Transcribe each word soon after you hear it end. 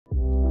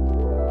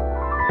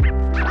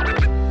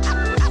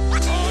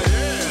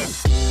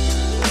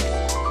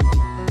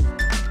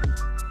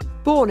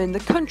Born in the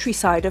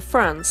countryside of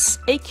France,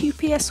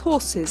 AQPS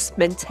horses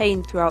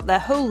maintain throughout their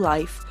whole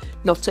life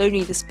not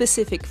only the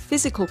specific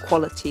physical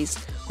qualities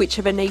which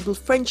have enabled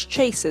French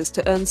chasers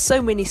to earn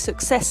so many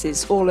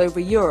successes all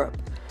over Europe,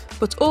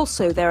 but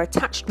also their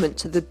attachment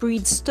to the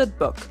breed stud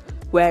book,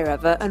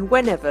 wherever and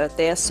whenever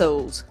they are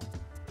sold.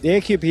 The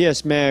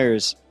AQPS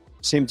mares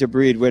seem to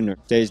breed winners.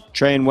 They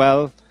train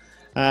well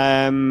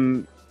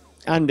and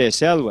they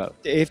sell well.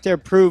 If they're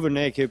proven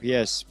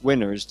AQPS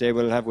winners, they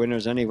will have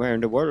winners anywhere in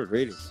the world,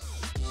 really.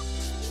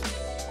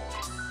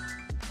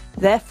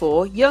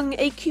 Therefore, young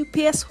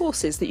AQPS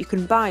horses that you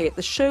can buy at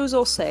the shows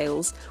or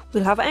sales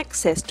will have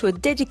access to a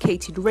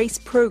dedicated race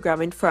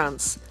programme in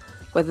France,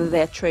 whether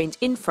they are trained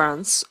in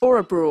France or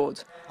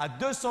abroad. À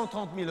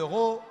 230 000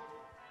 euros,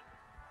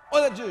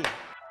 on adjuge.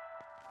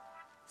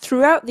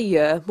 Throughout the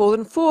year, more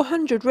than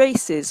 400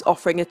 races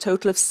offering a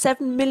total of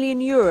 €7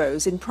 million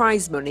in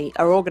prize money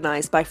are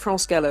organised by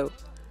France Galop.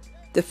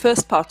 The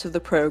first part of the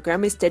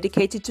programme is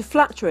dedicated to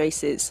flat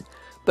races,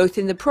 both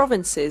in the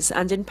provinces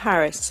and in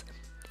Paris,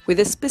 with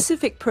a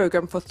specific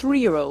programme for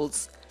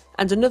 3-year-olds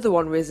and another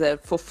one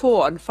reserved for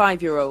 4- and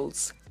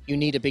 5-year-olds. You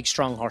need a big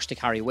strong horse to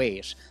carry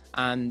weight,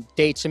 and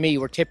they to me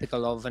were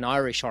typical of an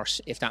Irish horse,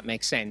 if that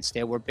makes sense.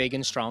 They were big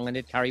and strong and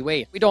they'd carry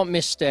weight. We don't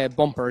miss the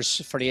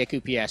bumpers for the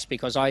AQPS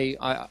because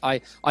I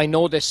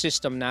know the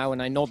system now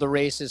and I know the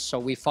races, so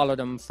we follow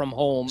them from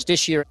home.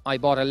 This year I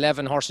bought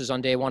 11 horses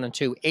on day 1 and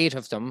 2. 8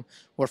 of them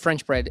were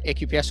French bred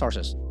AQPS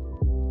horses.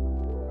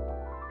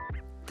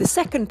 The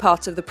second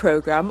part of the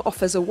programme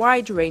offers a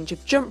wide range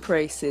of jump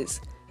races,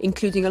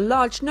 including a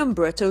large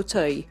number at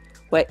Auteuil,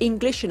 where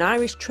English and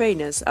Irish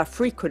trainers are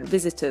frequent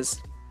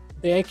visitors.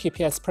 The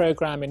AQPS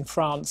programme in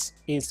France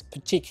is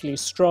particularly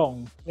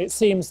strong. It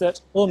seems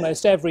that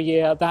almost every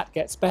year that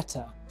gets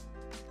better.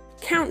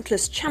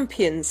 Countless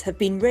champions have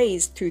been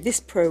raised through this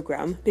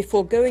programme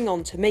before going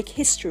on to make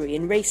history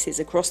in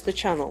races across the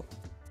Channel.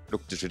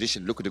 Look at the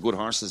tradition, look at the good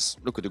horses,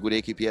 look at the good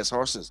AQPS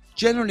horses.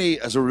 Generally,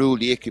 as a rule,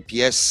 the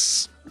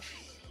AQPS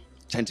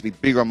tend to be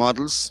bigger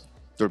models.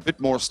 They're a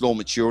bit more slow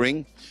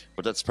maturing,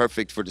 but that's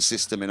perfect for the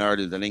system in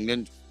Ireland and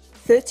England.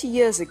 30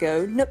 years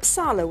ago,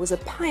 Nupsala was a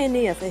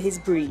pioneer for his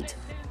breed,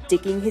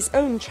 digging his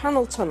own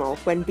Channel tunnel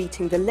when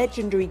beating the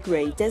legendary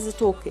grey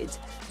Desert Orchid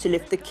to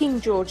lift the King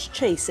George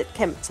Chase at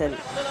Kempton.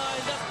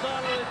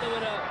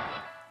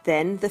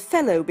 Then, the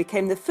Fellow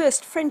became the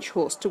first French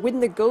horse to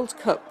win the Gold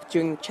Cup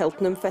during the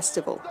Cheltenham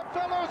Festival.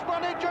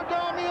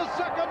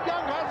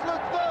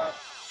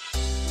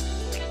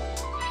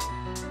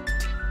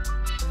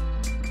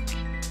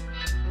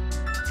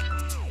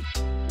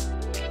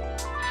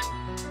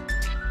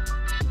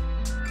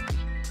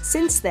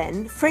 Since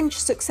then, French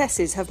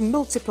successes have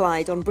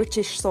multiplied on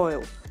British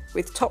soil,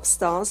 with top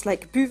stars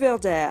like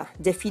Buvardere,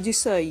 Défi du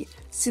Seuil,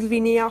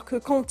 Sylvie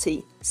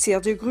Conti,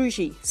 Sire de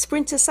Grugy,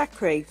 Sprinter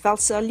Sacré,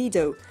 Valseur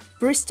Lido,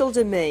 Bristol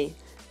de May,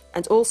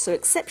 and also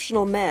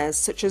exceptional mares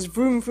such as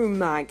Vroom Vroom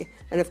Mag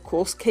and of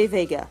course K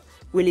Vega,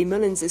 Willie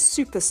Mullins'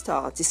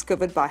 superstar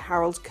discovered by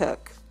Harold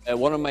Kirk.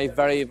 One of my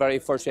very, very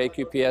first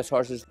AQPS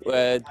horses,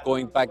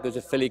 going back, there's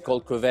a filly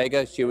called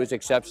Vega. She was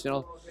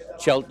exceptional.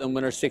 Cheltenham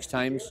winner 6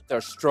 times.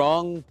 They're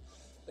strong,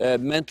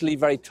 mentally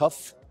very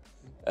tough,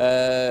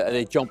 and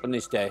they jump on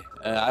this day.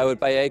 I would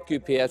buy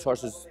AQPS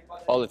horses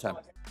all the time.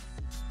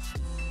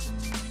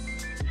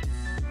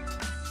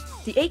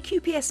 The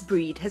AQPS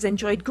breed has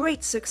enjoyed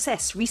great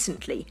success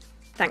recently,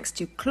 thanks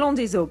to Clan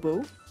des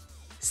Obeaux,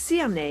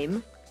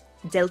 Cyrname,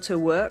 Delta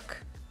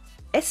Work,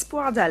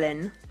 Espoir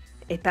d'Haleine,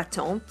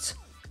 Épatante,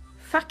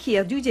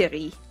 Fakir du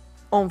Derry,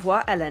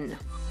 Envoi Haleine.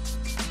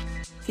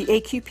 The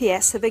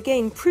AQPS have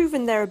again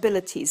proven their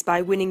abilities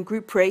by winning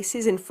group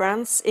races in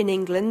France, in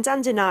England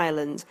and in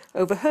Ireland,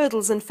 over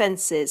hurdles and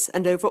fences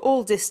and over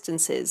all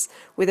distances,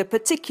 with a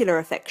particular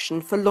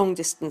affection for long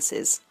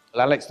distances.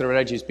 Well, Alex de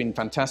Reg has been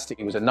fantastic.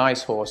 He was a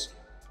nice horse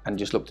and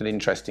just looked an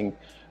interesting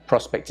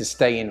prospect to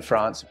stay in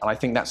France. And I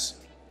think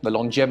that's the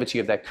longevity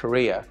of their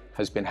career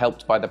has been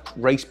helped by the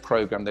race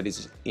programme that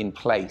is in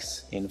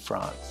place in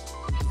France.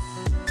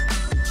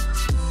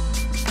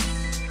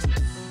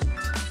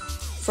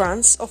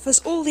 France offers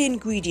all the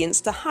ingredients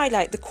to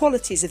highlight the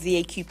qualities of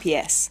the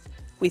AQPS,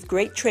 with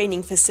great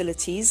training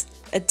facilities,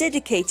 a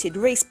dedicated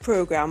race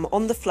programme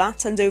on the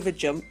flat and over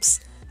jumps,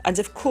 and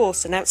of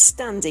course an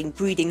outstanding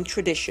breeding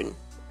tradition.